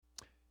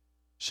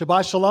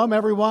Shabbat Shalom,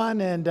 everyone.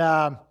 And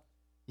the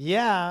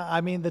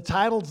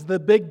title's the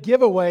big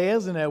giveaway,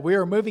 isn't it? We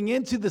are moving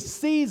into the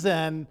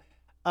season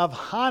of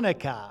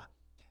Hanukkah.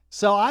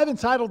 So I've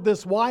entitled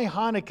this, Why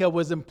Hanukkah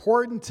Was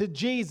Important to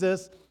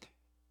Jesus,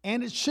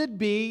 and it should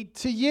be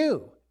to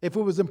you. If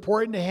it was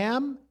important to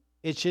him,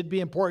 it should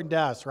be important to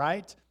us,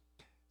 right?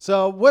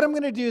 So what I'm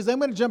going to do is I'm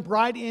going to jump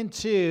right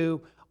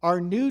into our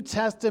New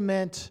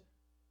Testament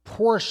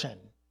portion.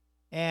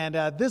 And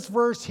this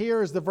verse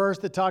here is the verse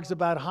that talks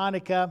about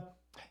Hanukkah.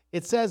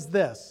 It says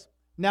this: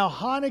 Now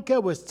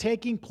Hanukkah was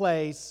taking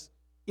place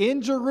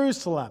in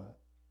Jerusalem.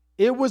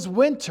 It was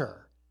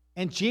winter,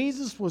 and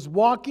Jesus was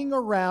walking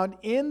around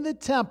in the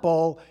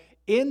temple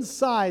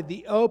inside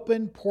the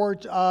open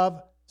porch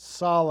of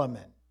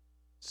Solomon.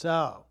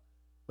 So,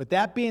 with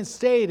that being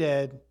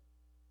stated,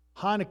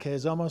 Hanukkah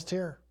is almost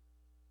here.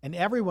 And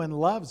everyone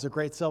loves a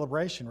great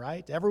celebration,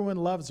 right? Everyone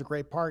loves a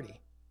great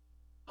party.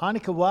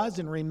 Hanukkah was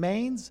and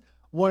remains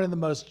one of the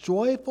most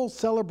joyful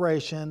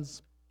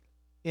celebrations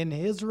in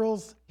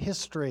Israel's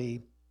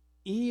history,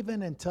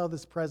 even until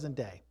this present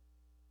day.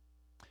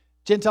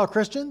 Gentile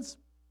Christians,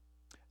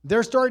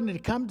 they're starting to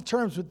come to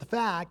terms with the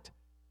fact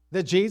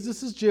that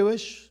Jesus is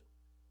Jewish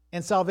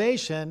and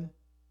salvation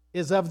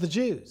is of the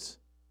Jews.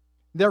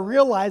 They're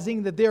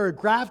realizing that they are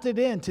grafted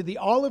into the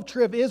olive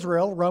tree of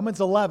Israel,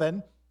 Romans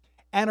 11,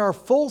 and are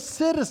full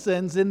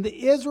citizens in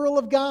the Israel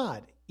of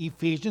God,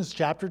 Ephesians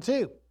chapter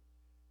 2.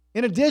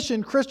 In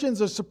addition,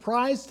 Christians are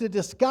surprised to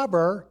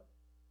discover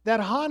that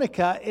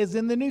Hanukkah is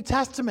in the New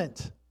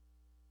Testament.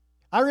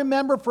 I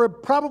remember for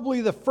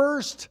probably the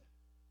first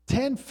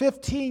 10,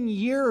 15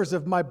 years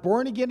of my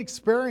born-again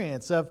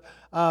experience of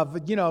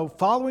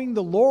following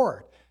the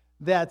Lord,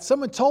 that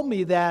someone told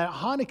me that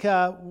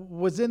Hanukkah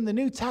was in the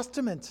New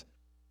Testament.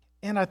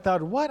 And I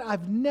thought, what?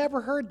 I've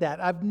never heard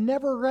that. I've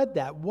never read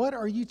that. What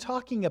are you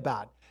talking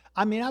about?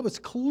 I mean, I was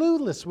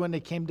clueless when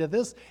it came to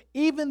this,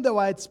 even though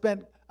I had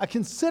spent a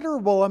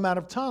considerable amount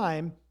of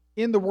time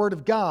in the Word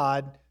of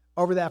God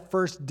over that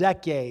first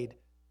decade.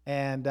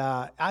 And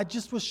I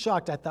just was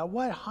shocked. I thought,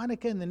 what?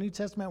 Hanukkah in the New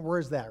Testament? Where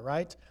is that,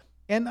 right?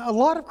 And a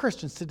lot of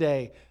Christians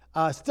today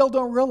still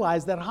don't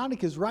realize that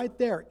Hanukkah is right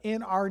there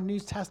in our New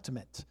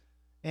Testament.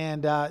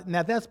 And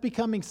now that's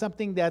becoming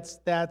something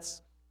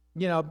that's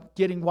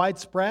getting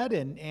widespread,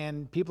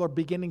 and people are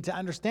beginning to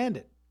understand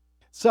it.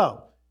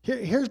 So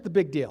here's the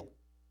big deal.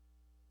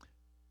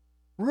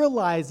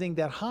 Realizing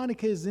that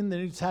Hanukkah is in the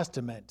New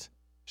Testament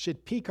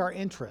should pique our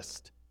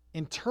interest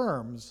in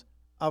terms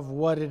of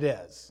what it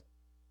is.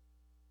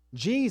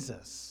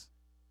 Jesus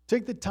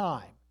took the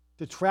time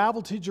to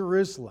travel to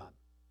Jerusalem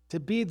to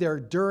be there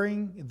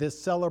during this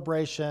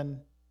celebration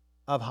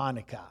of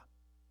Hanukkah.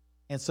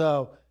 And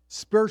so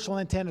spiritual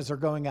antennas are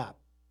going up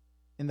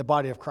in the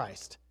body of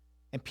Christ.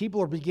 And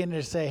people are beginning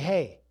to say,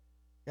 hey,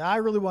 I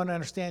really want to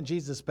understand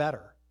Jesus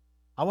better.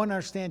 I want to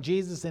understand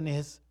Jesus in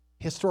his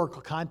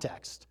historical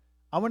context.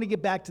 I want to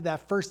get back to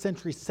that first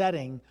century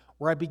setting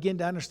where I begin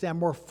to understand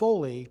more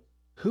fully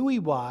who he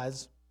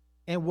was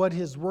and what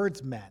his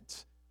words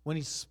meant when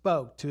he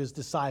spoke to his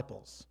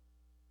disciples.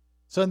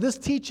 So in this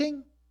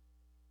teaching,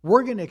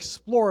 we're going to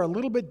explore a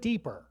little bit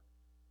deeper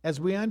as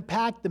we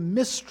unpack the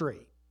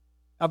mystery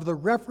of the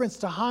reference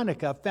to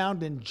Hanukkah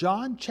found in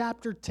John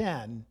chapter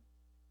 10,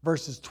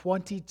 verses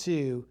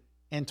 22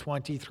 and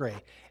 23.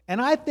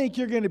 And I think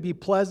you're going to be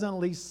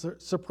pleasantly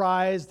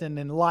surprised and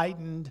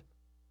enlightened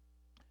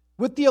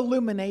with the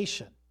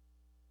illumination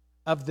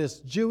of this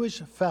Jewish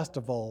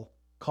festival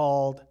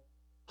called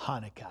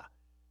Hanukkah.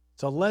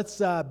 So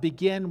let's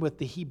begin with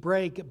the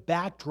Hebraic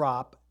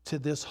backdrop to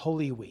this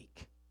Holy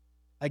Week.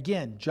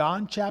 Again,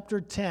 John chapter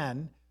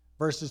 10,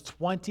 verses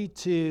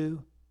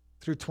 22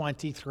 through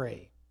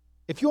 23.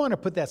 If you want to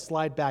put that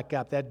slide back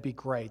up, that'd be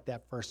great,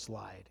 that first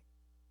slide.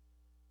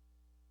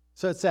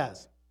 So it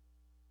says,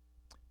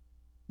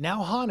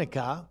 Now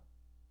Hanukkah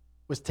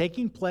was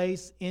taking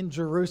place in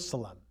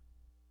Jerusalem.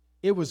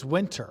 It was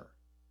winter,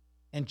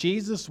 and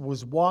Jesus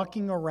was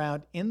walking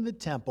around in the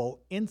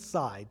temple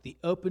inside the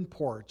open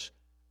porch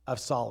of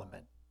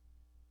Solomon.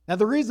 Now,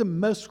 the reason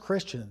most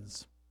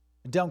Christians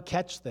don't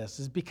catch this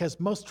is because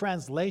most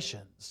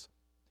translations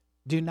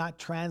do not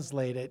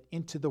translate it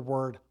into the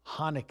word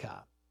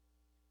Hanukkah.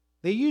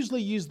 They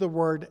usually use the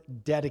word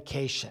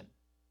dedication.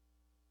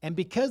 And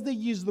because they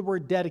use the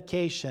word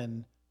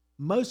dedication,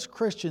 most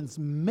Christians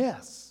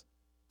miss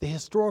the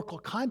historical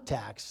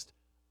context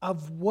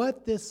of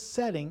what this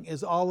setting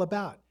is all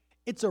about.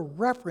 It's a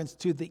reference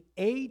to the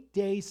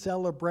 8-day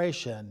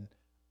celebration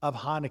of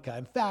Hanukkah.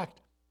 In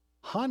fact,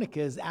 Hanukkah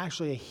is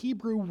actually a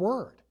Hebrew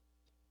word,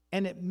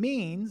 and it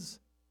means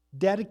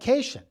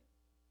dedication.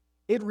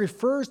 It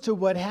refers to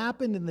what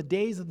happened in the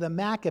days of the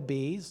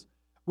Maccabees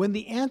when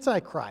the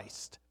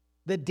Antichrist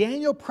that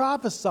Daniel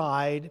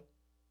prophesied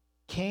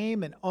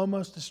came and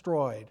almost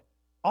destroyed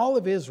all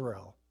of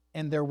Israel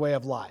and their way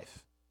of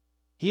life.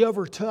 He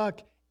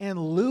overtook and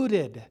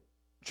looted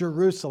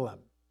Jerusalem.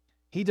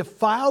 He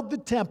defiled the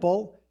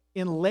temple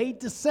in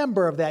late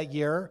December of that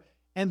year,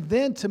 and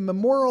then to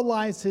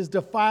memorialize his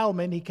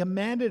defilement, he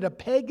commanded a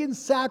pagan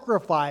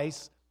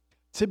sacrifice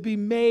to be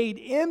made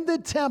in the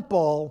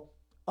temple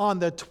on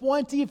the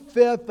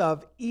 25th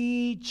of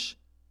each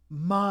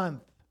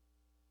month.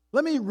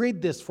 Let me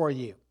read this for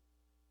you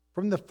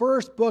from the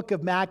first book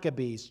of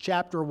Maccabees,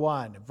 chapter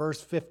 1,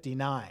 verse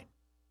 59.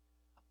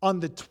 On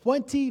the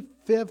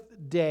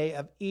 25th day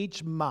of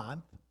each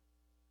month,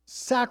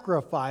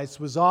 sacrifice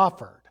was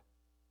offered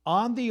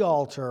on the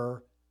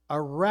altar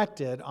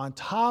erected on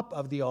top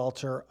of the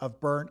altar of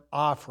burnt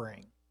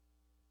offering.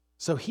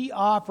 So he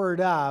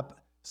offered up,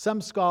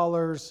 some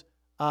scholars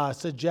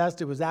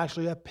suggest it was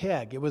actually a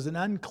pig. It was an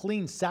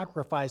unclean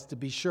sacrifice, to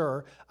be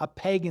sure, a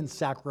pagan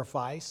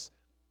sacrifice.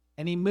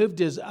 And he moved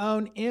his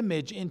own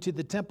image into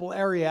the temple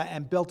area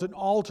and built an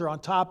altar on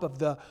top of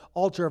the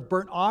altar of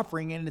burnt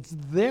offering. And it's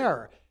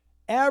there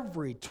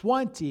every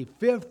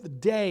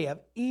 25th day of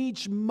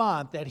each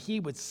month that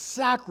he would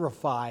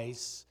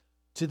sacrifice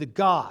to the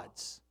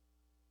gods.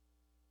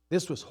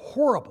 This was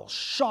horrible,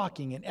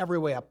 shocking, in every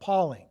way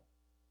appalling.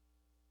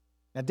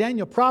 Now,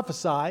 Daniel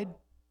prophesied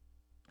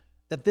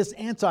that this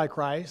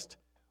Antichrist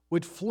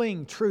would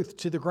fling truth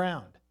to the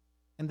ground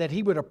and that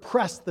he would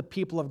oppress the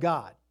people of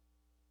God.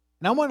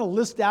 And I want to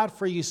list out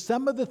for you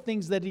some of the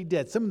things that he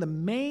did, some of the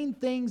main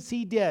things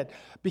he did,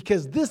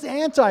 because this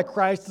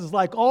Antichrist is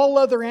like all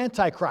other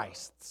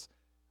Antichrists.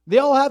 They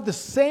all have the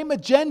same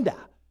agenda.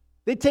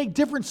 They take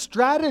different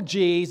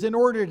strategies in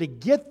order to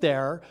get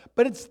there,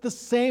 but it's the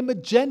same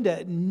agenda.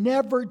 It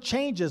never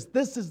changes.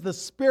 This is the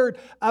spirit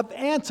of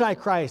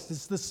Antichrist.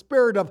 It's the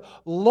spirit of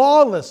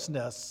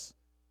lawlessness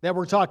that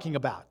we're talking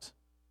about.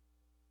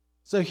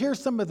 So here's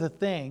some of the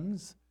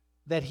things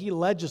that he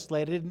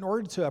legislated in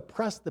order to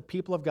oppress the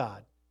people of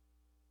God.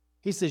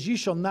 He says, you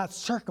shall not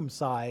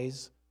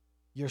circumcise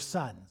your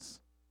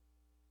sons.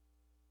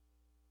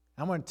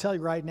 I'm going to tell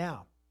you right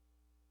now,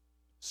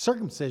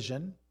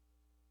 circumcision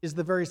is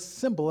the very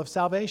symbol of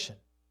salvation.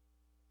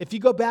 If you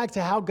go back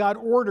to how God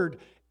ordered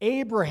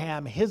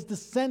Abraham, his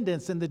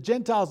descendants, and the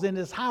Gentiles in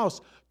his house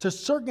to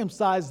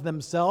circumcise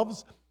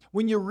themselves,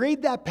 when you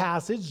read that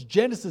passage,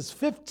 Genesis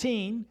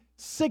 15,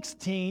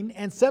 16,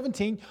 and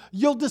 17,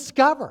 you'll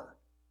discover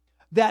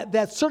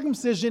that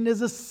circumcision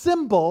is a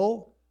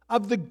symbol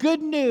of the good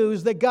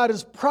news that God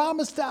has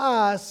promised to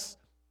us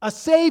a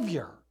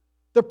Savior.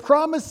 The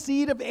promised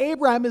seed of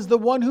Abraham is the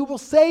one who will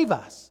save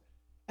us.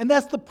 And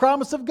that's the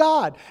promise of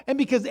God. And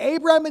because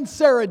Abraham and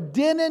Sarah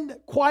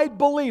didn't quite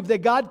believe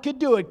that God could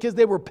do it because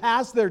they were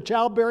past their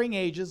childbearing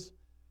ages,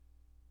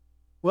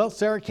 well,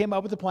 Sarah came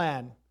up with a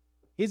plan.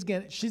 She's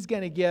going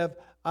to give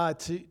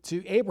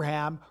to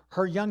Abraham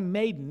her young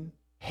maiden,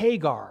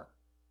 Hagar,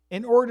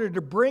 in order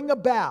to bring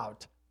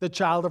about the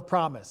child of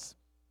promise.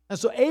 And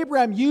so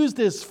Abraham used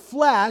his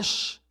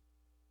flesh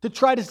to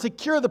try to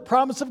secure the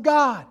promise of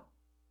God.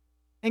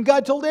 And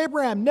God told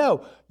Abraham,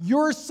 no,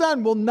 your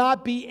son will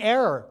not be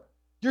heir.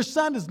 Your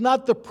son is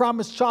not the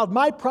promised child.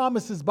 My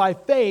promise is by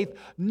faith,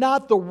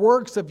 not the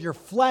works of your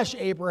flesh,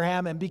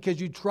 Abraham. And because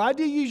you tried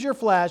to use your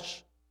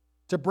flesh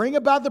to bring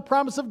about the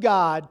promise of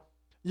God,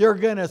 you're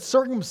going to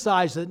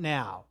circumcise it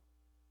now.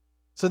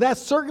 So that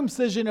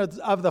circumcision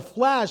of the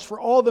flesh for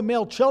all the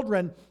male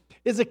children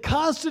is a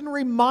constant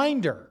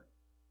reminder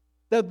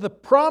that the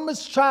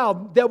promised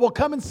child that will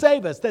come and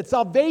save us, that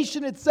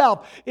salvation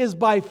itself is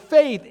by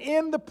faith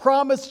in the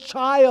promised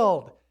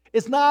child.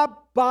 It's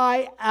not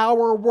by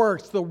our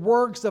works, the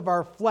works of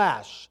our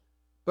flesh,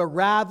 but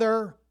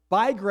rather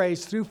by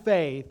grace through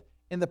faith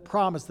in the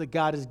promise that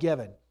God has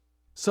given.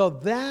 So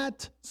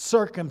that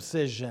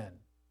circumcision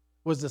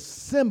was a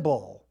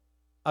symbol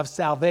of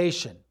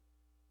salvation.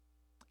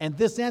 And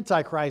this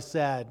Antichrist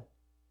said,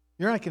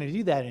 you're not going to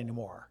do that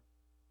anymore.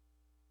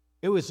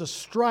 It was a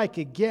strike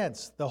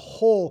against the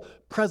whole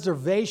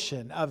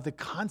preservation of the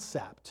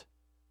concept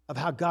of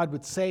how God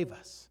would save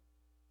us.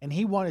 And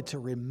he wanted to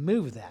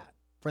remove that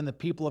from the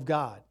people of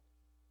God.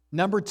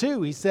 Number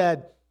 2, he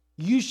said,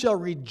 you shall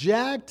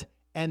reject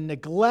and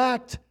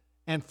neglect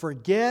and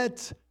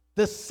forget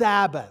the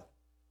Sabbath.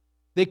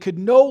 They could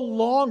no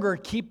longer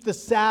keep the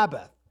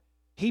Sabbath.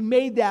 He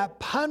made that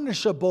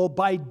punishable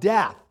by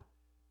death.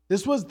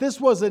 This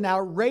was an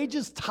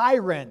outrageous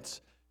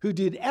tyrant who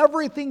did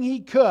everything he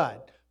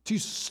could to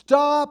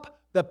stop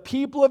the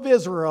people of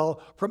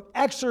Israel from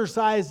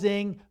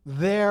exercising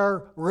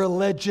their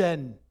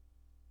religion.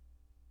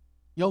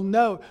 You'll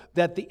note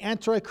that the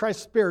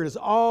Antichrist spirit is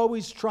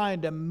always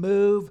trying to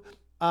move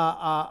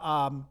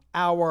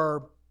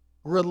our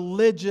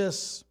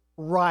religious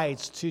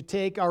rights, to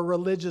take our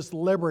religious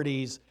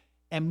liberties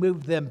and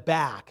move them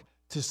back,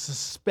 to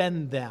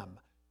suspend them,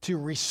 to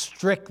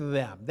restrict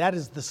them. That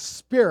is the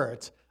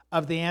spirit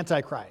of the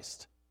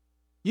Antichrist.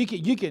 You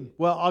can.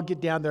 Well, I'll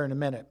get down there in a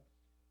minute.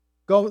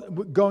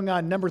 Going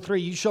on, number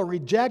 3, you shall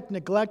reject,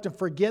 neglect, and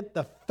forget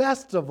the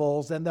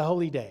festivals and the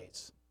holy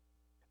days.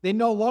 They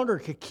no longer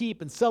could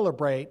keep and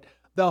celebrate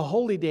the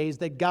holy days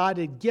that God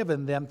had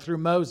given them through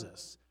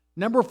Moses.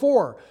 Number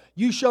 4,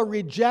 you shall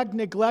reject,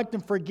 neglect,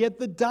 and forget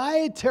the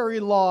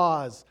dietary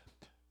laws.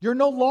 You're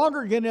no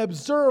longer going to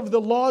observe the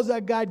laws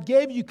that God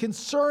gave you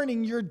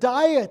concerning your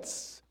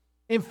diets.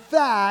 In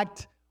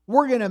fact,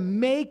 we're going to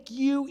make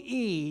you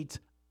eat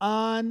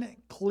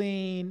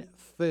unclean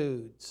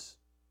foods.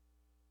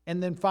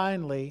 And then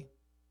finally,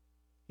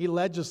 he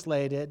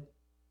legislated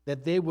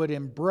that they would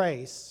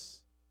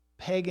embrace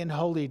pagan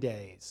holy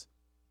days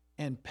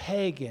and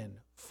pagan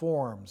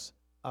forms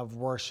of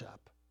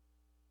worship.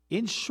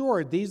 In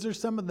short, these are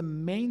some of the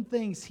main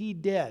things he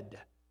did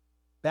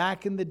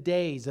back in the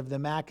days of the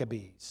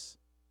Maccabees.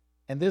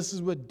 And this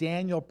is what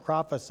Daniel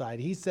prophesied.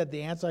 He said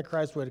the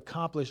Antichrist would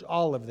accomplish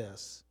all of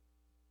this.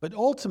 But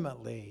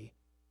ultimately,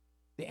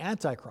 the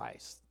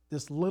Antichrist,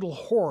 this little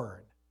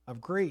horn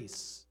of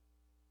Greece,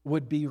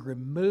 would be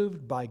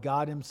removed by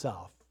God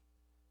himself.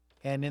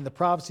 And in the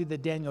prophecy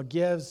that Daniel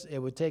gives, it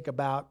would take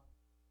about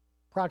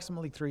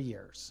approximately 3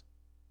 years.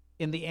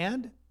 In the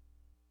end,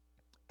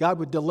 God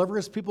would deliver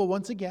his people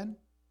once again.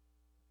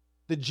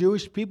 The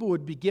Jewish people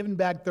would be given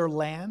back their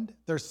land,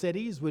 their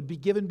cities, would be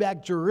given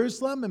back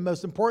Jerusalem, and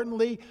most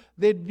importantly,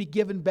 they'd be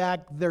given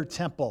back their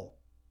temple.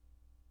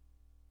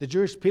 The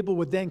Jewish people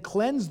would then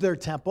cleanse their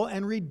temple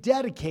and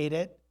rededicate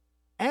it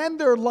and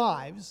their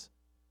lives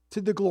to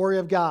the glory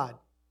of God.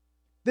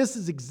 This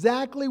is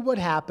exactly what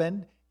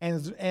happened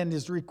and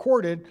is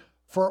recorded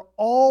for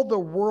all the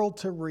world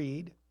to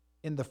read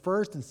in the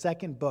first and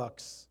second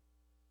books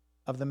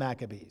of the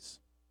Maccabees.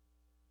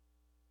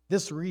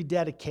 This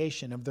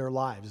rededication of their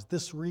lives,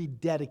 this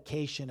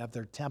rededication of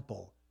their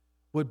temple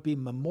would be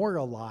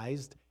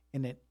memorialized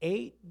in an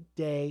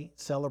 8-day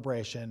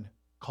celebration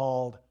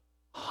called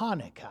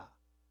Hanukkah,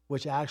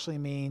 which actually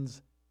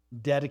means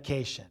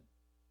dedication,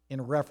 in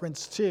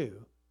reference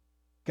to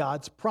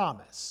God's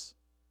promise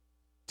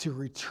to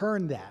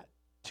return that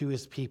to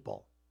his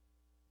people.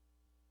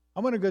 I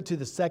want to go to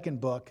the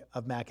second book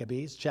of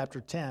Maccabees,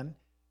 chapter 10, and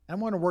I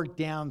want to work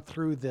down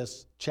through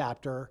this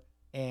chapter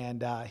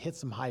and hit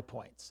some high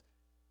points.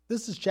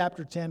 This is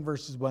chapter 10,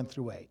 verses 1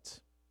 through 8.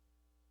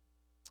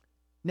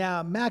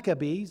 Now,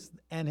 Maccabees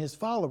and his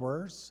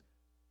followers,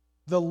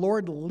 the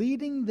Lord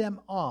leading them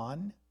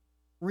on,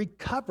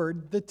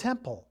 recovered the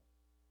temple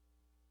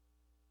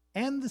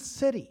and the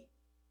city.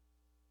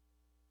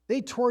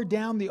 They tore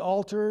down the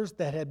altars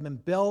that had been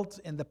built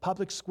in the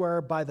public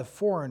square by the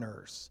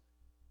foreigners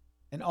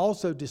and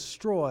also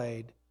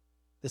destroyed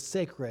the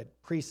sacred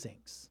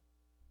precincts.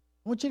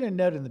 I want you to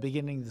note in the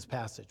beginning of this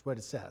passage what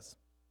it says.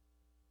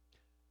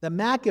 The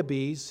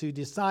Maccabees, who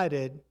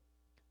decided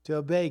to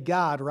obey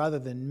God rather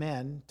than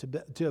men,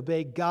 to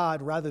obey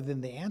God rather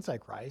than the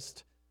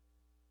Antichrist,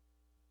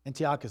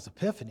 Antiochus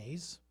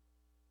Epiphanes,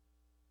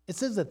 it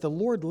says that the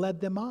Lord led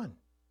them on.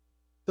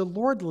 The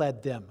Lord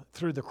led them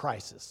through the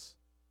crisis.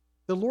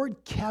 The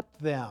Lord kept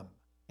them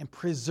and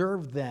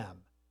preserved them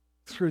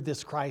through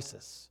this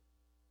crisis.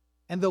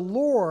 And the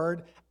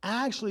Lord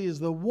actually is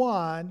the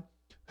one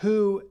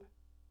who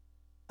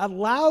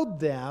allowed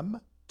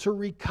them to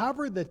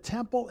recover the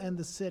temple and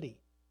the city.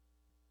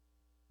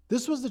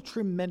 This was a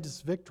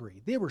tremendous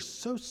victory. They were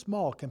so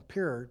small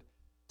compared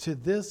to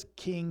this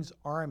king's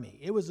army.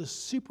 It was a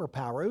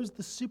superpower. It was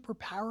the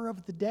superpower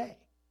of the day.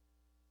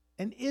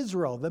 And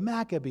Israel, the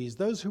Maccabees,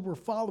 those who were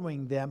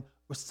following them,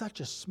 was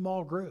such a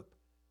small group.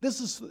 This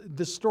is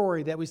the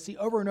story that we see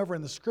over and over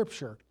in the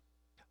scripture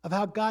of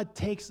how God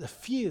takes a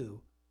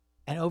few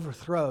and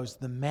overthrows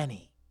the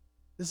many.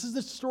 This is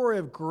the story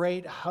of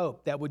great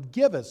hope that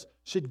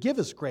should give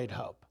us great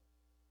hope.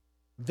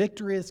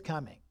 Victory is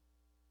coming.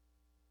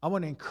 I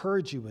want to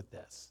encourage you with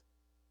this.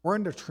 We're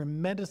under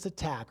tremendous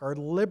attack. Our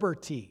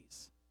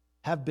liberties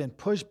have been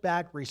pushed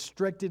back,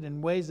 restricted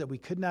in ways that we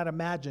could not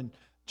imagine.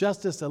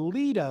 Justice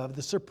Alito of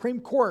the Supreme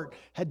Court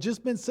had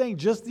just been saying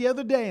just the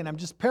other day, and I'm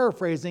just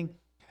paraphrasing,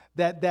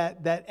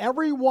 that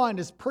everyone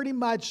is pretty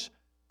much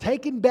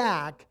taken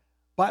back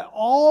by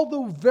all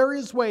the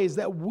various ways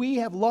that we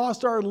have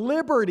lost our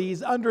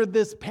liberties under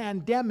this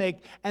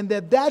pandemic, and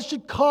that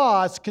should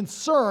cause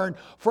concern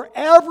for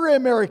every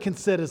American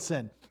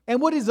citizen.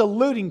 And what he's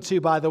alluding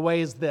to, by the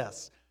way, is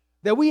this,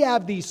 that we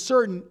have these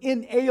certain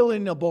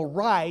inalienable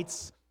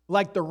rights,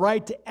 like the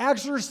right to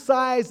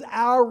exercise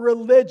our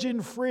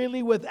religion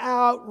freely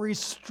without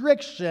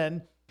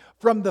restriction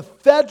from the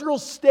federal,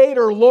 state,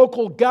 or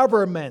local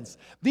governments.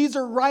 These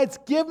are rights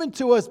given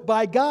to us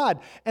by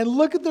God. And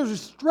look at the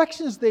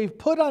restrictions they've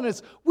put on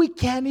us. We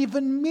can't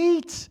even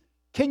meet.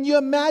 Can you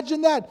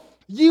imagine that?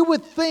 You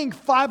would think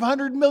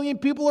 500 million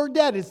people are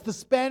dead. It's the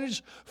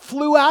Spanish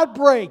flu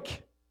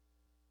outbreak.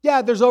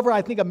 Yeah, there's over,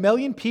 I think, 1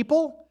 million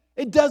people.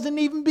 It doesn't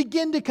even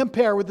begin to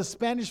compare with the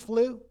Spanish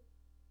flu.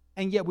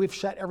 And yet we've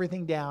shut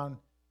everything down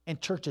and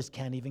churches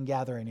can't even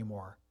gather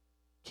anymore.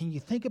 Can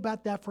you think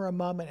about that for a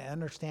moment and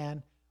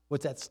understand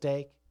what's at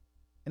stake?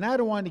 And I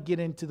don't want to get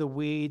into the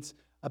weeds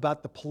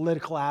about the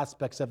political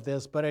aspects of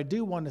this, but I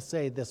do want to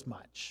say this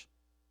much.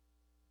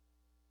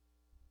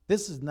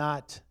 This is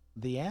not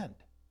the end.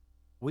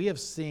 We have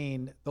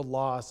seen the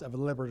loss of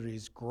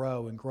liberties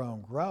grow and grow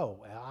and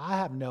grow. I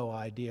have no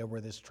idea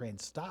where this train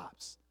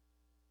stops,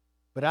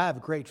 but I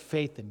have great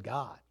faith in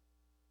God,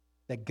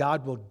 that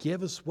God will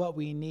give us what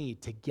we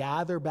need to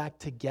gather back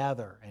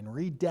together and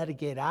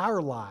rededicate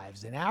our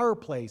lives and our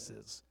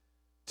places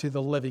to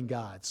the living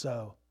God.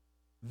 So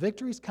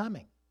victory's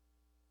coming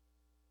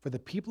for the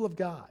people of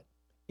God.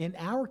 in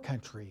our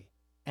country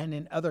and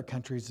in other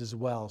countries as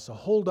well. So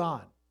hold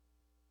on.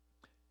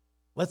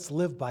 Let's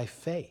live by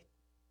faith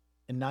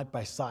and not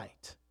by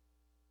sight.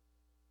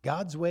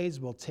 God's ways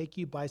will take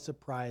you by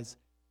surprise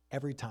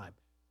every time.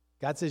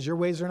 God says your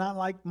ways are not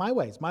like my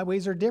ways. My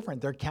ways are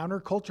different. They're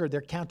counterculture.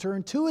 They're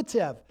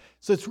counterintuitive.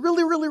 So it's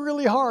really, really,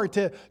 really hard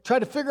to try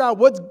to figure out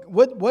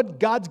what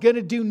God's going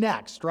to do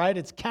next, right?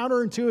 It's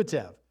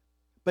counterintuitive.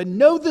 But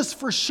know this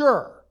for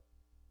sure,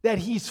 that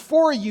he's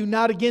for you,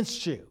 not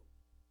against you.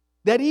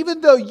 That even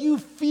though you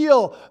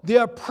feel the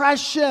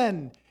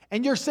oppression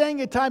and you're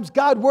saying at times,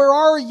 God, where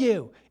are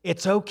you?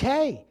 It's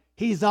okay.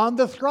 He's on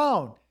the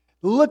throne.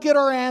 Look at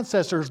our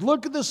ancestors.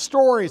 Look at the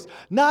stories,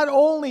 not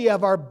only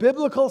of our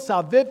biblical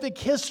salvific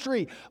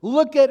history.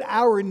 Look at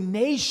our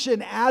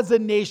nation as a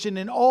nation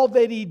and all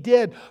that he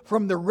did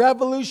from the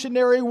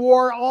Revolutionary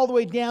War all the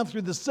way down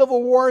through the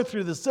Civil War,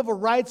 through the Civil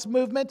Rights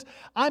Movement.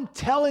 I'm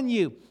telling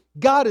you,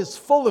 God is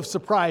full of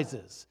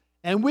surprises,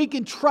 and we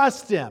can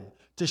trust him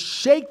to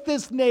shake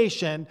this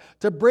nation,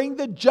 to bring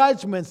the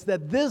judgments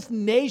that this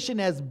nation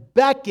has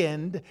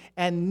beckoned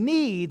and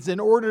needs in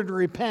order to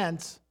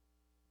repent.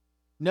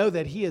 Know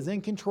that he is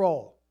in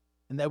control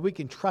and that we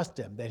can trust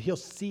him, that he'll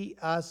see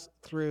us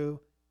through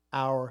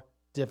our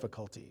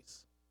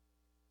difficulties.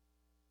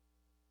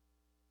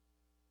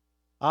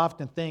 I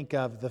often think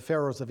of the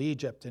pharaohs of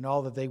Egypt and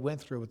all that they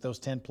went through with those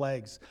 10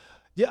 plagues,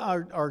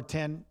 or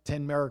 10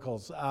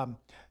 miracles.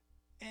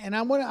 And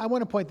I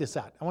want to point this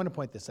out.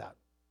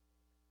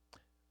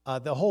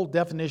 The whole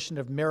definition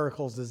of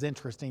miracles is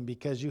interesting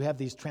because you have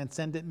these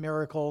transcendent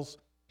miracles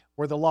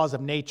where the laws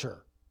of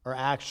nature are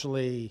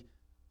actually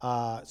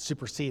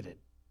superseded.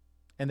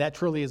 And that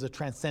truly is a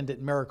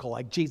transcendent miracle,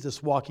 like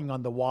Jesus walking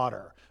on the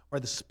water or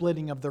the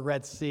splitting of the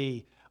Red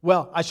Sea.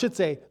 Well, I should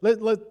say,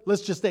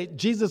 let's just say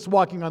Jesus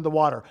walking on the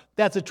water.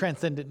 That's a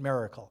transcendent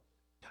miracle.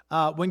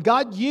 When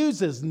God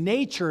uses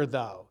nature,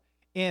 though,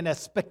 in a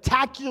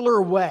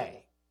spectacular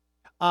way,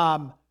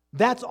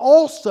 that's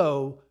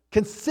also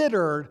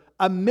considered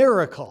a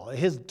miracle.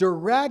 His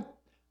direct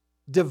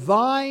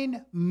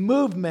divine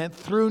movement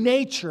through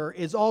nature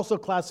is also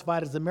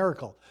classified as a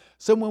miracle.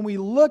 So when we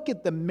look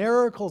at the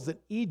miracles in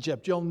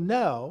Egypt, you'll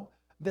note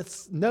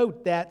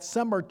that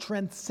some are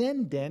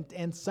transcendent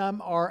and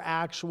some are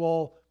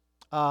actual,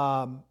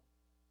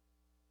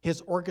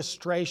 his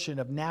orchestration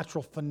of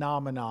natural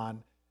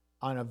phenomenon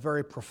on a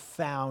very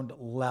profound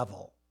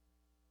level.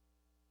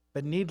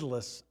 But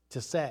needless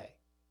to say,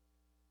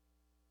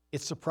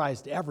 it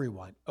surprised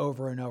everyone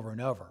over and over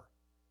and over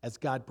as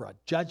God brought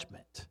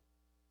judgment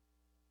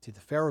to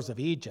the pharaohs of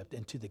Egypt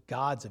and to the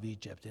gods of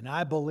Egypt. And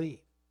I believe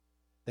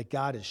that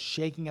God is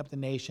shaking up the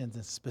nations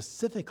and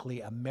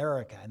specifically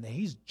America, and that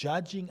he's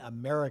judging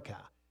America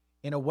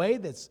in a way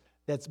that's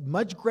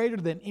much greater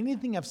than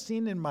anything I've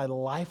seen in my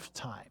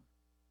lifetime.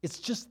 It's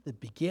just the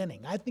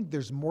beginning. I think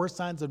there's more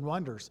signs and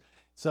wonders.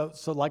 So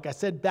like I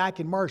said back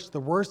in March, the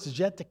worst is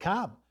yet to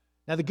come.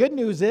 Now, the good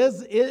news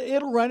is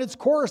it'll run its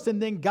course, and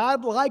then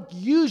God, like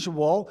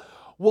usual,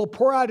 will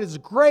pour out his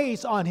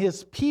grace on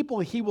his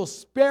people. He will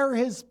spare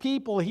his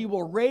people. He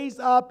will raise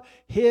up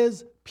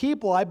his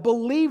people. I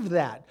believe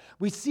that.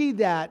 We see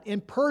that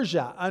in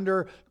Persia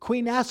under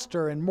Queen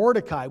Esther and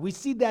Mordecai. We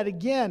see that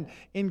again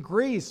in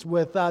Greece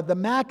with the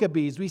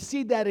Maccabees. We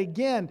see that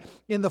again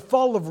in the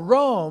fall of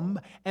Rome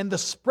and the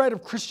spread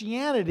of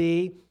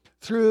Christianity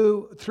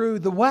through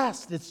the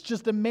West. It's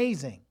just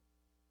amazing.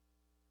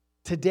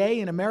 Today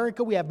in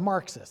America, we have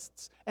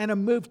Marxists and a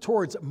move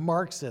towards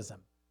Marxism,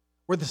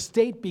 where the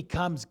state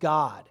becomes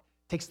God,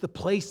 takes the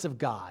place of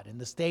God,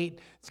 and the state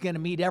is going to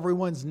meet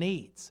everyone's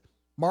needs.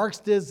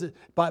 Marx is,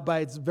 by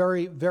its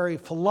very, very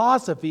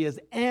philosophy, is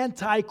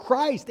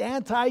anti-Christ,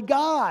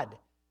 anti-God.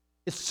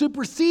 It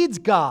supersedes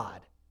God.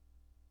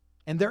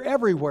 And they're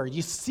everywhere.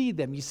 You see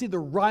them. You see the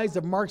rise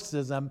of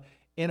Marxism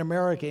in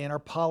America, in our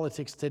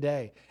politics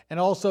today. And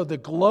also the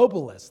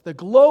globalists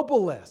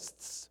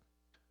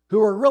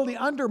who are really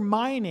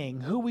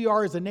undermining who we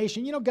are as a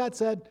nation. You know, God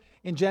said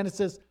in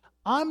Genesis,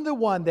 I'm the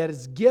one that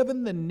has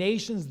given the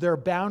nations their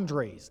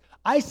boundaries.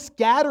 I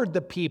scattered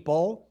the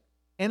people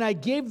and I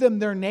gave them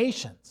their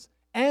nations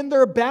and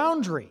their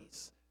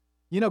boundaries.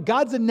 You know,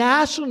 God's a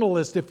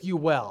nationalist, if you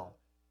will.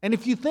 And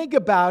if you think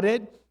about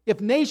it, if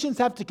nations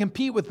have to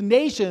compete with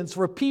nations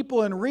for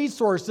people and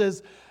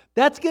resources,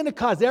 that's going to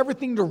cause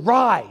everything to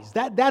rise.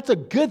 That's a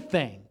good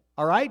thing,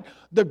 all right?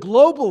 The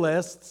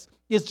globalists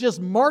is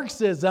just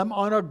Marxism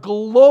on a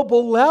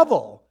global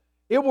level.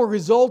 It will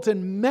result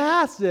in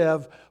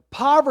massive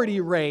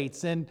poverty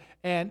rates and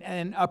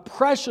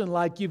oppression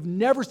like you've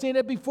never seen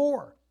it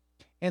before.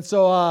 And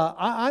so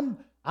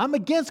I'm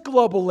against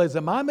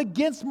globalism. I'm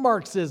against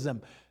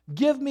Marxism.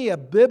 Give me a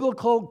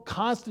biblical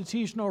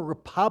constitutional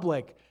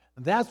republic.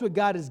 That's what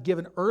God has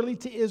given early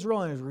to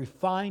Israel and has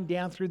refined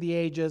down through the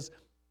ages.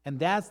 And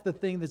that's the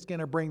thing that's going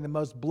to bring the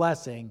most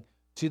blessing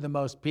to the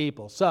most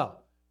people. So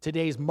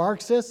today's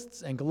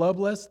Marxists and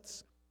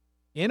globalists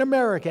in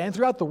America and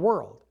throughout the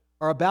world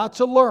are about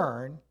to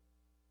learn.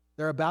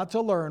 They're about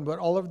to learn what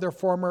all of their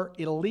former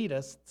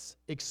elitists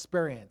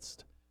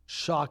experienced.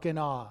 Shock and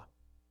awe.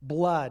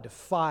 blood,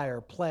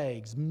 fire,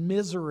 plagues,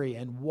 misery,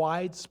 and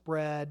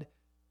widespread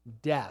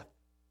death.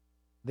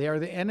 They are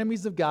the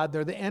enemies of God.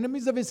 They're the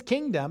enemies of his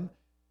kingdom,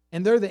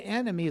 and they're the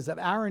enemies of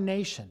our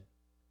nation.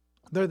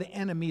 They're the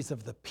enemies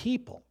of the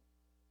people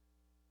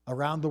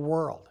around the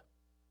world.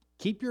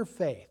 Keep your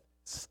faith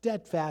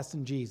steadfast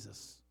in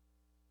Jesus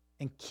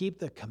and keep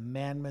the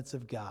commandments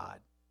of God.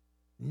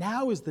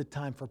 Now is the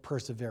time for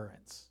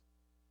perseverance.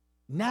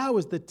 Now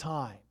is the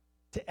time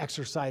to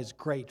exercise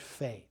great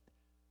faith.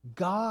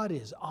 God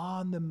is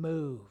on the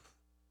move.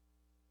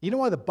 You know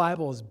why the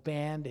Bible is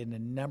banned in a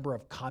number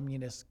of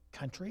communist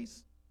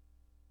countries?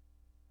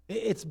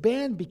 It's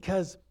banned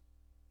because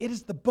it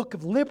is the book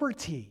of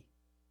liberty.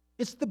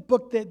 It's the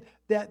book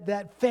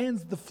that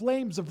fans the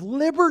flames of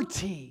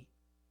liberty.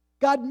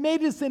 God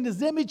made us in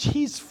his image.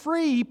 He's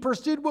free. He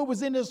pursued what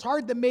was in his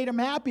heart that made him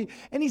happy.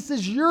 And he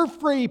says, you're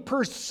free.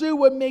 Pursue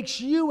what makes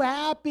you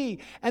happy.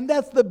 And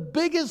that's the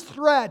biggest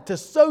threat to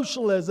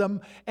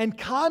socialism and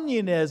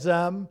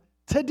communism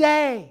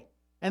today.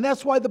 And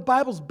that's why the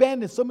Bible's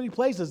banned in so many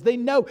places. They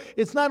know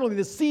it's not only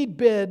the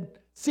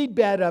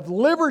seedbed of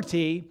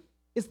liberty,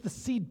 it's the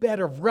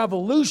seedbed of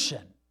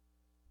revolution.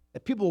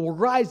 That people will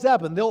rise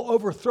up and they'll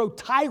overthrow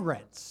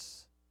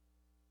tyrants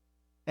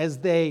as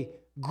they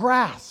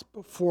grasp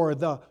for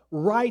the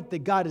right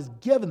that God has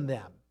given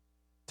them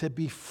to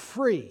be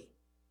free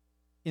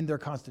in their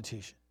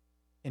constitution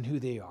and who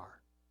they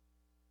are.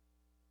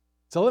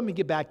 So let me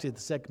get back to the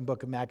second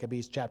book of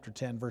Maccabees, chapter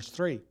 10, verse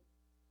 3. It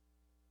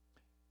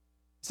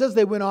says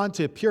they went on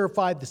to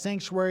purify the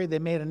sanctuary. They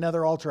made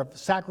another altar of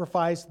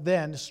sacrifice.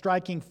 Then,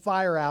 striking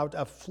fire out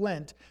of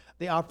flint,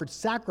 they offered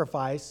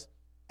sacrifice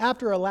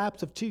after a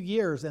lapse of 2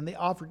 years, and they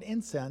offered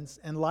incense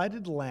and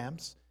lighted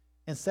lamps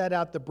and set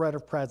out the bread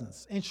of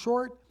presence. In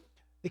short,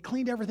 they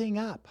cleaned everything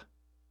up.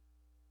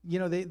 You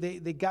know,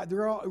 they got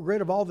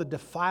rid of all the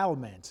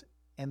defilement,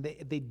 and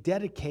they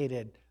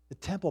dedicated the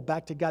temple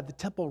back to God. The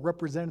temple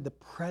represented the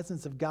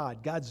presence of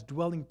God, God's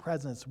dwelling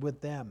presence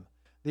with them.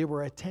 They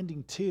were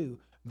attending to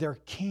their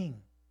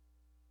king.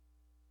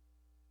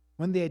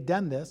 When they had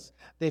done this,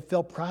 they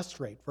fell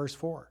prostrate, verse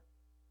 4,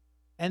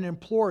 and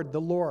implored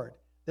the Lord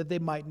that they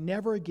might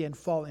never again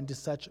fall into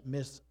such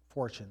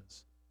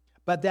misfortunes,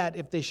 but that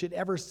if they should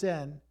ever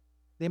sin,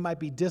 they might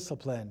be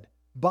disciplined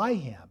by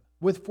him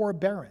with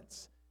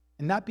forbearance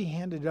and not be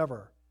handed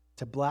over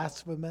to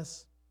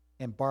blasphemous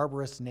and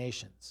barbarous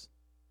nations.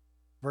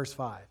 Verse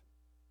 5,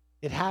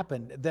 it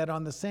happened that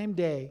on the same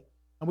day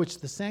on which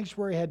the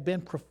sanctuary had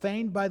been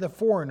profaned by the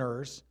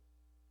foreigners,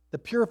 the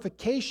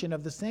purification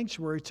of the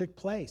sanctuary took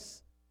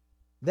place.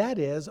 That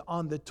is,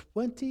 on the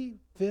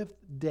 25th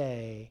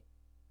day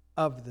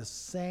of the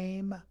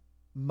same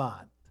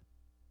month,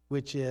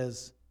 which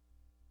is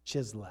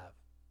Chislev.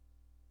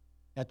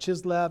 Now,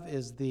 Chislev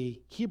is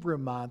the Hebrew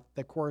month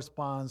that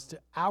corresponds to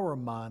our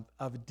month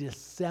of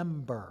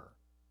December.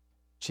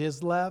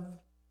 Chislev,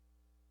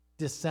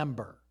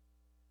 December.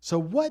 So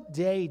what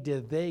day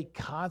did they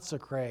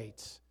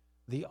consecrate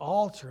the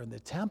altar in the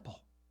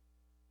temple?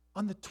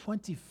 On the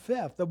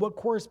 25th of what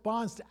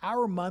corresponds to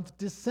our month,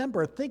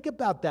 December. Think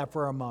about that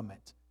for a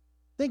moment.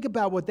 Think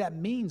about what that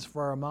means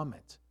for a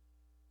moment.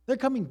 They're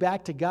coming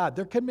back to God.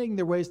 They're committing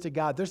their ways to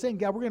God. They're saying,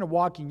 God, we're going to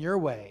walk in your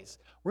ways.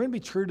 We're going to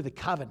be true to the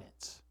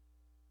covenant.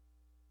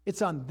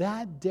 It's on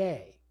that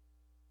day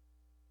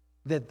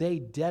that they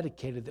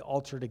dedicated the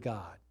altar to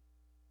God,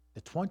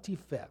 the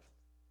 25th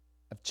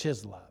of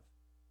Chislev,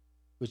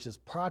 which is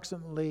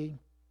approximately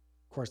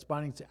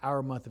corresponding to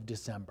our month of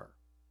December.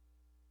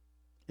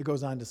 It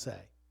goes on to say,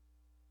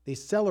 they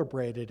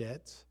celebrated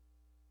it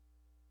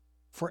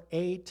for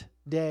 8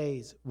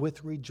 days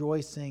with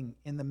rejoicing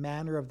in the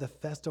manner of the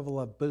festival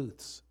of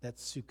booths,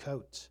 that's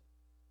Sukkot,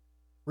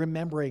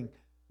 remembering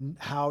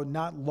how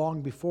not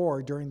long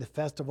before, during the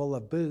festival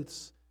of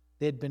booths,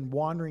 they had been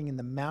wandering in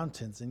the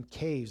mountains and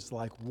caves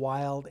like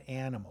wild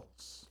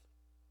animals.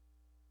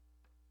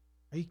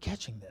 Are you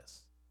catching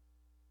this?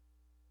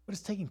 What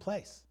is taking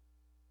place?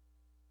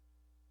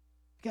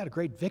 We got a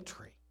great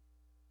victory.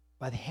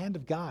 By the hand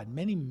of God,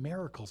 many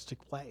miracles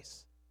took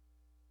place.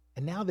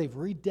 And now they've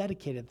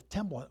rededicated the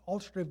temple and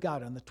altar of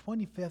God on the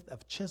 25th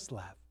of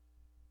Chislev.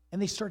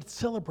 And they started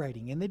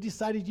celebrating. And they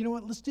decided, you know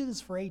what, let's do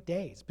this for 8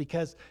 days.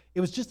 Because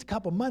it was just a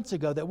couple months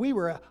ago that we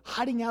were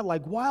hiding out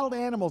like wild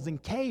animals in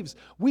caves.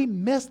 We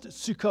missed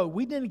Sukkot.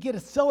 We didn't get to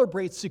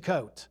celebrate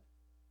Sukkot.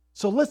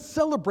 So let's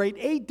celebrate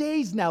 8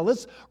 days now.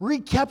 Let's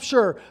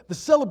recapture the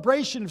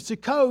celebration of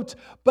Sukkot,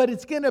 but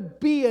it's going to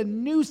be a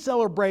new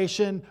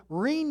celebration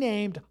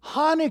renamed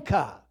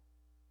Hanukkah.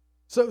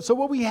 So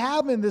what we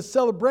have in this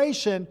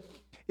celebration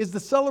is the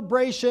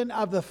celebration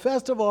of the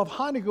festival of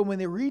Hanukkah when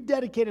they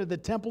rededicated the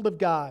temple of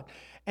God.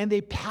 And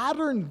they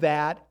patterned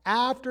that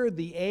after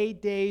the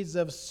 8 days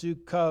of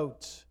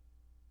Sukkot.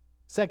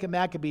 2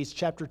 Maccabees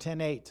chapter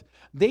 10:8.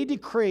 They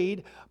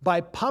decreed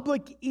by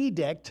public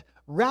edict,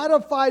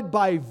 ratified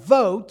by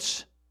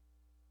vote,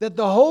 that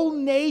the whole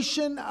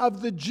nation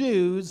of the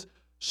Jews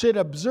should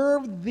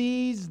observe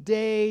these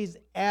days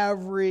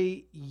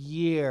every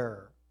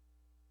year.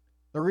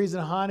 The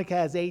reason Hanukkah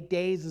has 8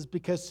 days is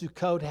because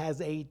Sukkot has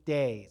 8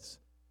 days.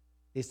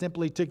 They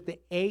simply took the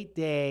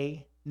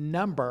 8-day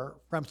number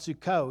from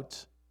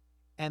Sukkot,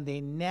 and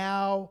they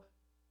now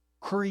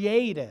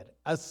created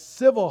a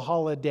civil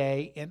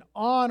holiday in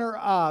honor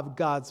of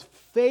God's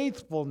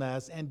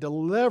faithfulness and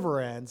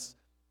deliverance,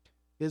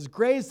 His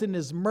grace and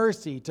His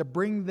mercy to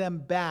bring them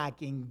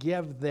back and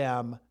give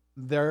them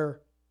their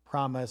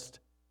promised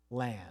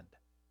land.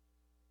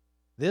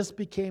 This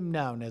became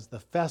known as the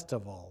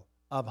festival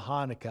of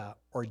Hanukkah,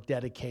 or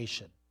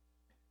dedication,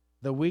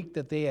 the week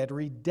that they had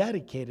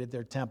rededicated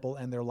their temple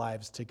and their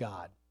lives to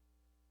God.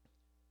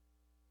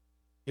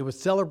 It was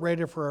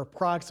celebrated for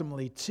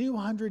approximately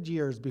 200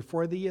 years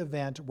before the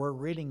event we're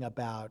reading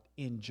about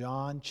in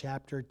John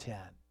chapter 10.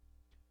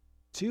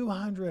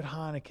 200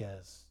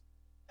 Hanukkahs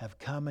have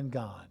come and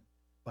gone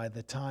by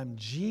the time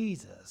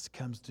Jesus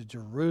comes to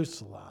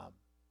Jerusalem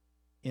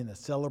in the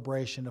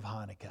celebration of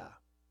Hanukkah.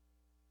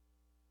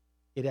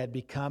 It had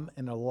become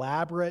an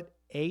elaborate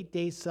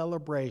 8-day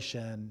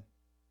celebration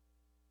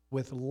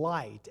with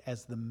light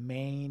as the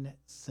main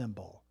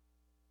symbol.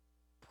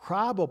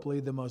 Probably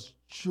the most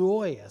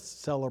joyous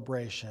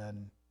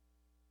celebration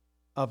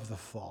of the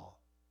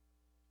fall.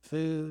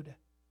 Food,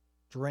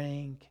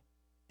 drink,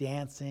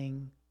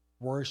 dancing,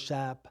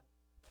 worship,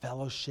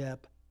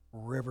 fellowship,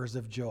 rivers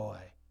of joy.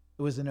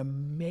 It was an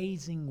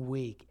amazing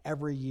week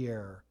every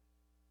year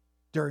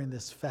during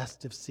this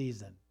festive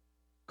season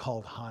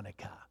called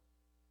Hanukkah.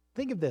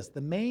 Think of this,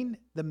 the main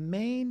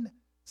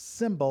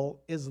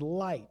symbol is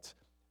light.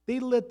 They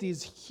lit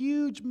these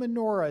huge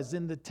menorahs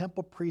in the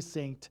temple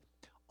precinct.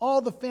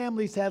 All the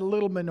families had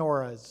little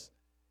menorahs,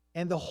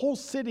 and the whole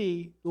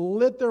city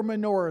lit their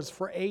menorahs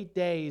for 8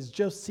 days.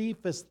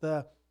 Josephus,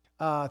 the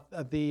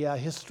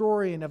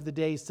historian of the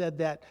day, said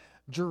that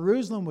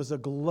Jerusalem was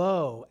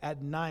aglow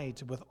at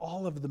night with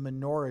all of the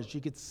menorahs.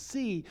 You could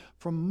see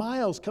from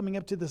miles coming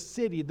up to the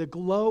city, the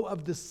glow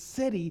of the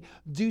city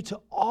due to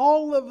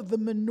all of the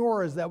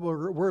menorahs that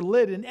were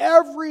lit in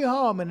every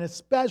home, and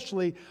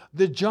especially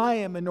the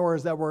giant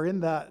menorahs that were in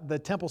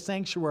the temple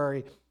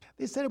sanctuary.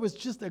 They said it was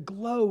just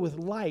aglow with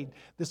light.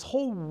 This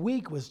whole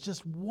week was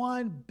just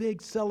one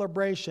big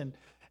celebration.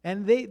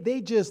 And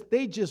they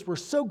just were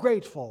so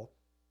grateful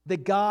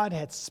that God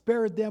had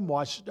spared them,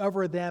 watched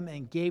over them,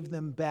 and gave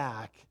them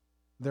back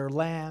their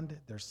land,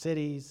 their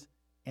cities,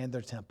 and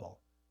their temple.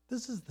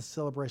 This is the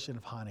celebration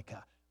of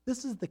Hanukkah.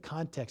 This is the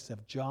context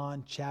of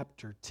John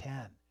chapter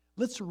 10.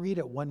 Let's read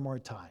it one more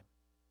time.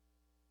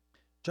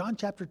 John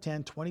chapter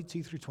 10,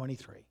 22 through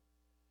 23.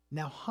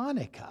 Now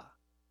Hanukkah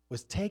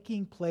was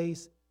taking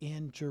place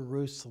in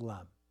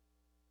Jerusalem.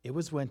 It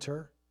was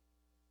winter,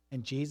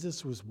 and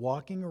Jesus was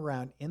walking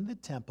around in the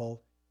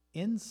temple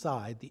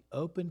inside the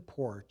open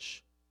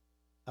porch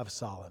of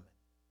Solomon.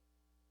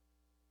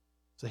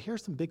 So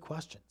here's some big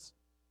questions.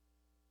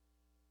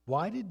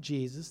 Why did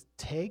Jesus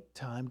take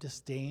time to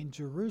stay in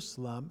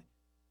Jerusalem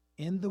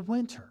in the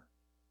winter?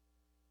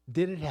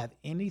 Did it have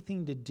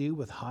anything to do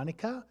with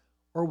Hanukkah,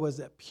 or was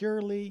it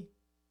purely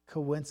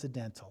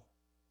coincidental?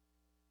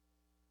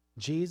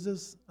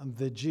 Jesus,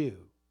 the Jew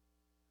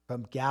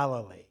from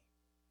Galilee,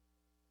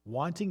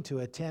 wanting to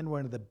attend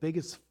one of the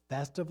biggest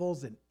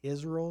festivals in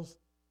Israel's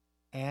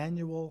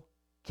annual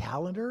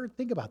calendar?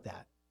 Think about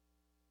that.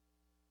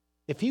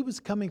 If he was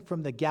coming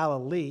from the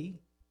Galilee,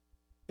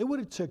 it would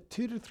have took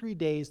 2 to 3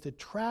 days to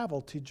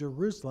travel to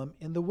Jerusalem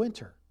in the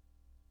winter.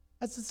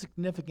 That's a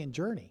significant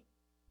journey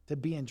to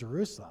be in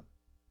Jerusalem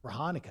for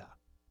Hanukkah.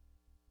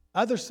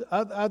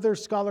 Other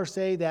scholars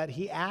say that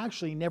he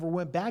actually never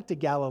went back to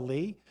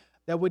Galilee,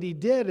 that what he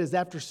did is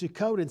after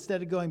Sukkot,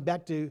 instead of going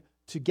back to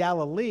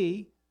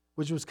Galilee,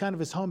 which was kind of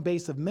his home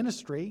base of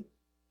ministry,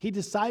 he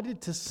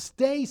decided to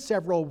stay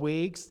several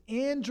weeks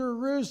in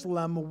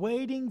Jerusalem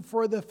waiting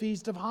for the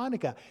Feast of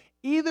Hanukkah.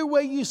 Either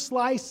way you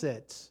slice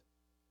it,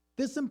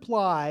 this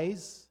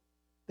implies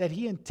that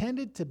he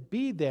intended to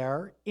be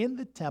there in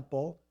the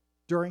temple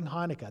during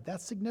Hanukkah.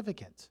 That's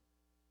significant.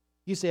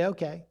 You say,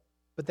 okay,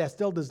 but that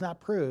still does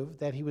not prove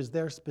that he was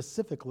there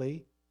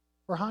specifically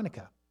for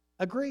Hanukkah.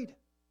 Agreed.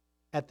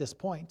 At this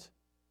point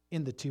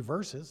in the 2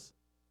 verses,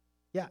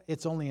 yeah,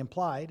 it's only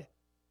implied.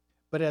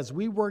 But as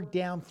we work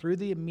down through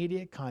the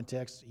immediate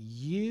context,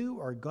 you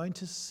are going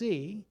to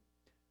see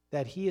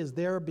that he is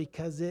there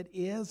because it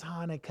is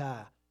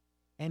Hanukkah.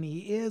 And he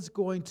is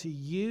going to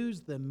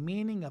use the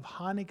meaning of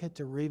Hanukkah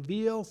to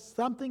reveal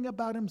something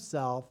about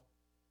himself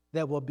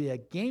that will be a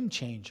game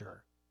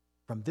changer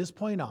from this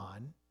point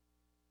on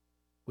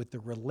with the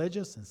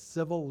religious and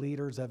civil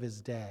leaders of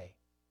his day.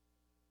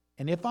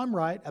 And if I'm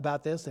right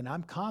about this, and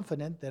I'm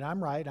confident that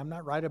I'm right, I'm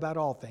not right about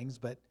all things,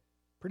 but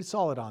pretty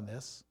solid on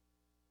this.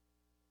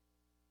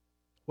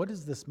 What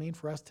does this mean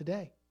for us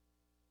today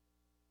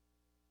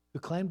who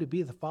claim to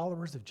be the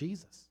followers of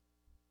Jesus?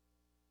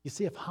 You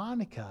see, if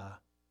Hanukkah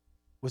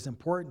was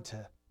important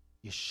to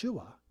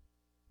Yeshua,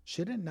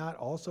 should it not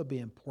also be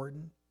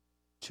important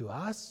to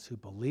us who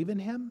believe in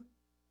him?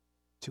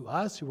 To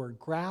us who are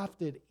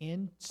grafted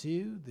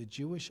into the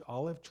Jewish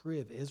olive tree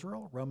of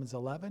Israel, Romans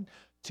 11?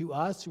 To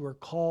us who are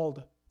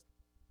called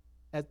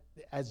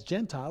as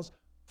Gentiles,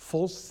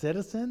 full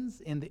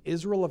citizens in the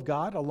Israel of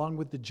God along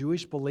with the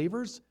Jewish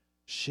believers,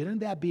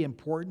 shouldn't that be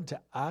important to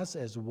us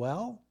as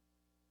well?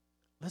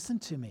 Listen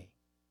to me.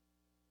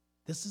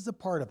 This is a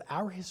part of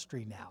our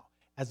history now.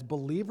 As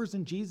believers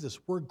in Jesus,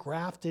 we're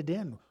grafted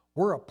in.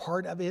 We're a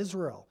part of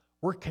Israel.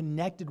 We're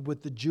connected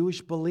with the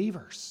Jewish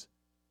believers.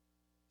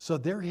 So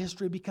their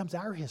history becomes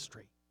our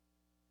history.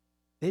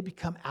 They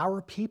become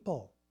our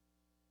people.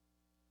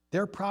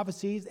 Their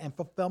prophecies and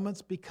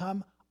fulfillments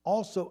become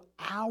also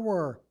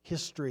our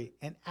history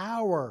and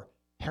our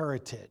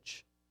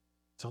heritage.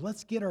 So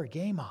let's get our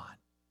game on.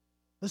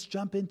 Let's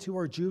jump into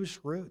our Jewish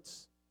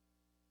roots.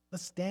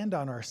 Let's stand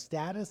on our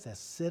status as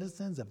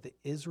citizens of the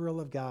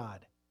Israel of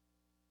God.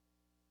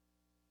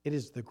 It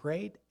is the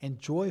great and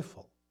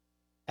joyful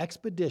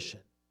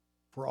expedition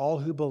for all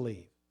who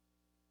believe,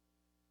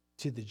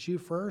 to the Jew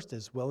first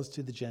as well as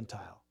to the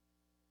Gentile.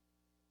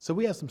 So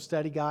we have some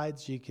study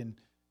guides. You can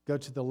go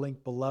to the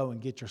link below and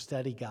get your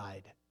study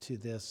guide to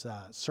this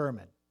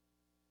sermon.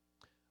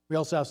 We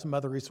also have some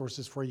other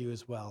resources for you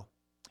as well.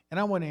 And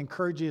I want to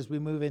encourage you as we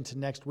move into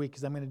next week,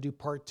 because I'm going to do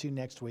part 2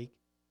 next week.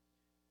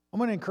 I'm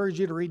going to encourage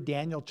you to read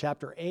Daniel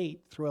chapter 8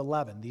 through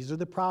 11. These are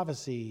the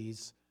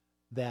prophecies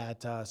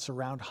that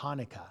surround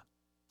Hanukkah.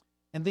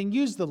 And then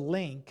use the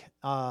link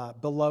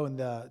below in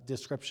the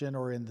description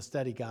or in the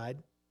study guide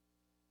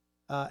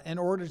in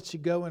order to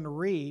go and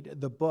read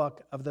the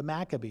book of the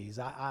Maccabees.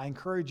 I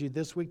encourage you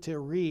this week to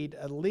read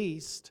at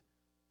least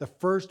the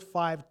first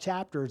 5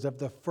 chapters of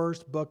the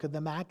first book of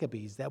the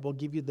Maccabees. That will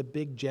give you the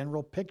big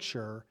general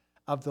picture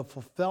of the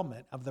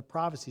fulfillment of the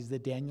prophecies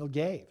that Daniel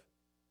gave.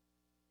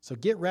 So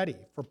get ready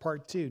for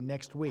part 2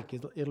 next week.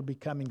 It'll be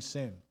coming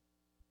soon.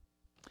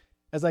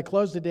 As I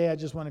close today, I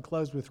just want to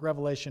close with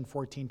Revelation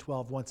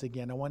 14:12 once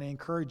again. I want to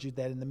encourage you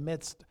that in the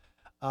midst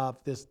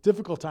of this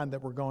difficult time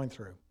that we're going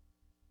through,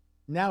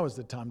 now is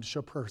the time to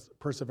show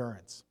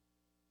perseverance.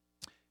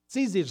 It's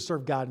easy to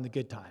serve God in the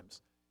good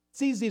times.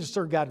 It's easy to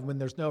serve God when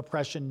there's no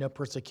oppression, no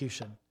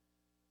persecution.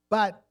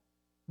 But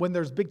when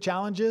there's big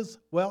challenges,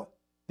 well,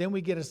 then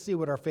we get to see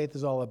what our faith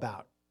is all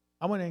about.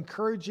 I want to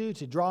encourage you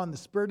to draw on the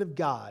Spirit of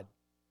God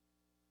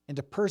and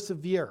to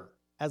persevere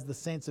as the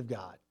saints of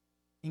God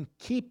in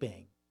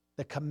keeping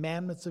the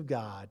commandments of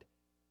God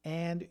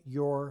and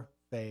your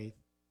faith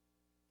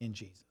in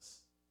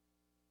Jesus.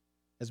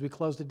 As we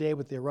close today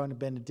with the Aaronic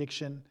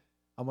benediction,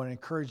 I want to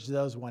encourage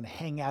those who want to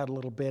hang out a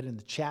little bit in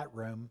the chat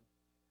room.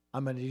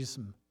 I'm going to do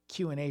some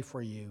Q&A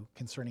for you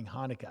concerning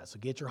Hanukkah. So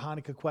get your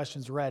Hanukkah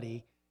questions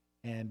ready,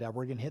 and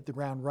we're going to hit the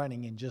ground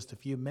running in just a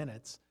few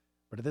minutes.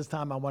 But at this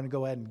time, I want to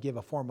go ahead and give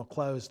a formal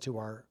close to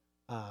our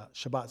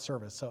Shabbat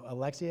service. So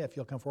Alexia, if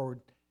you'll come forward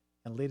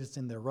and lead us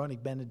in the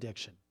Aaronic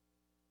benediction.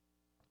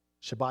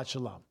 Shabbat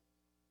Shalom.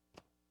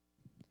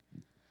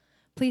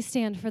 Please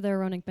stand for the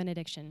Aaronic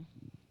benediction.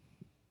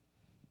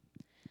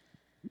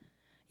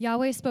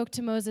 Yahweh spoke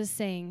to Moses,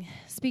 saying,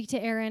 "Speak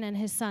to Aaron and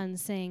his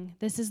sons, saying,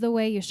 This is the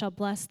way you shall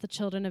bless the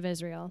children of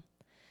Israel.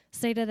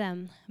 Say to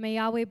them, May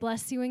Yahweh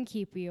bless you and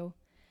keep you.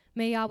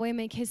 May Yahweh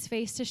make his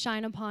face to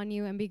shine upon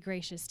you and be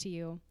gracious to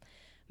you.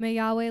 May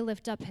Yahweh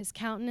lift up his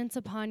countenance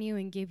upon you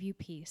and give you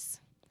peace."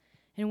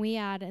 And we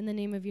add, in the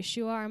name of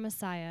Yeshua our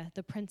Messiah,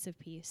 the Prince of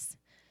Peace.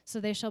 So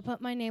they shall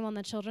put my name on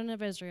the children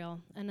of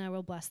Israel, and I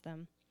will bless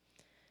them.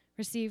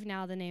 Receive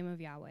now the name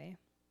of Yahweh.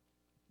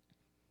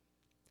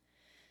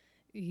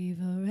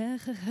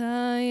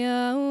 Yivarechecha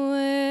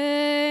Yahweh,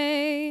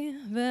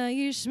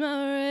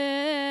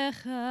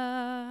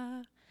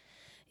 v'yishmarecha.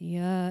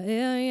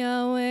 Ya'er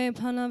Yahweh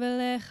panav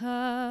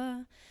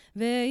elecha,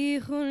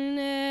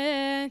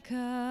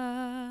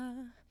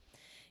 v'yichuneka.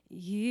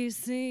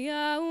 Yisi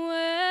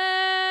Yahweh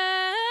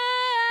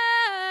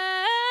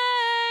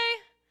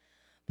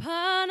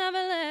panav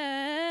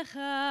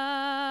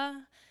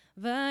elecha,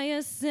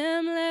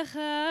 v'yasem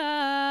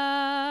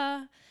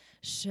lecha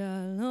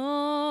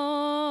shalom.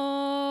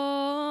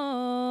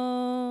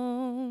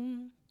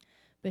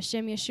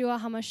 B'shem Yeshua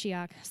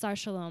HaMashiach, Sar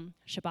Shalom,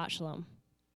 Shabbat Shalom.